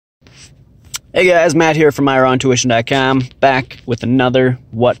Hey guys, Matt here from myrontuition.com, back with another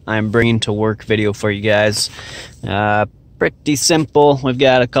what I'm bringing to work video for you guys. Pretty simple. We've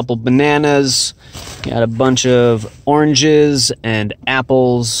got a couple bananas, got a bunch of oranges and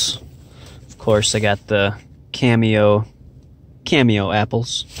apples. Of course, I got the cameo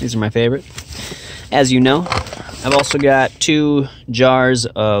apples. These are my favorite. As you know, I've also got 2 jars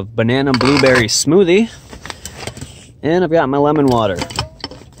of banana blueberry smoothie, and I've got my lemon water.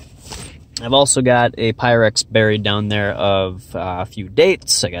 I've also got a Pyrex buried down there of a few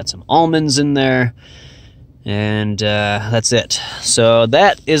dates. I got some almonds in there, and that's it. So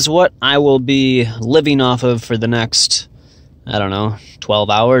that is what I will be living off of for the next, I don't know,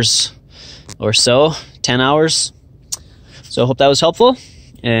 12 hours or so, 10 hours. So I hope that was helpful,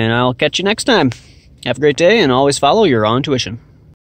 and I'll catch you next time. Have a great day, and always follow your raw intuition.